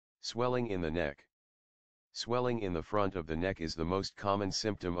Swelling in the neck. Swelling in the front of the neck is the most common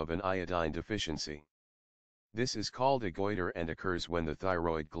symptom of an iodine deficiency. This is called a goiter and occurs when the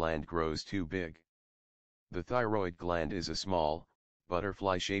thyroid gland grows too big. The thyroid gland is a small,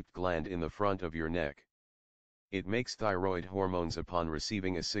 butterfly-shaped gland in the front of your neck. It makes thyroid hormones upon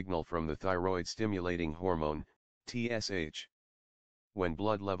receiving a signal from the thyroid-stimulating hormone, TSH. When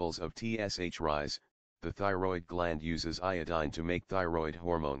blood levels of TSH rise, the thyroid gland uses iodine to make thyroid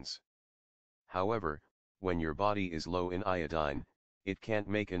hormones. However, when your body is low in iodine, it can't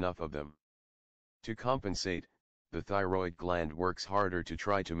make enough of them. To compensate, the thyroid gland works harder to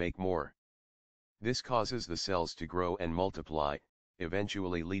try to make more. This causes the cells to grow and multiply,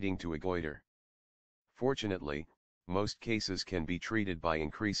 eventually leading to a goiter. Fortunately, most cases can be treated by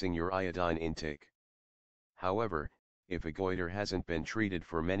increasing your iodine intake. However, if a goiter hasn't been treated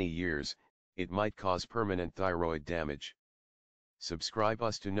for many years, it might cause permanent thyroid damage. Subscribe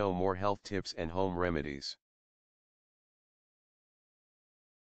us to know more health tips and home remedies.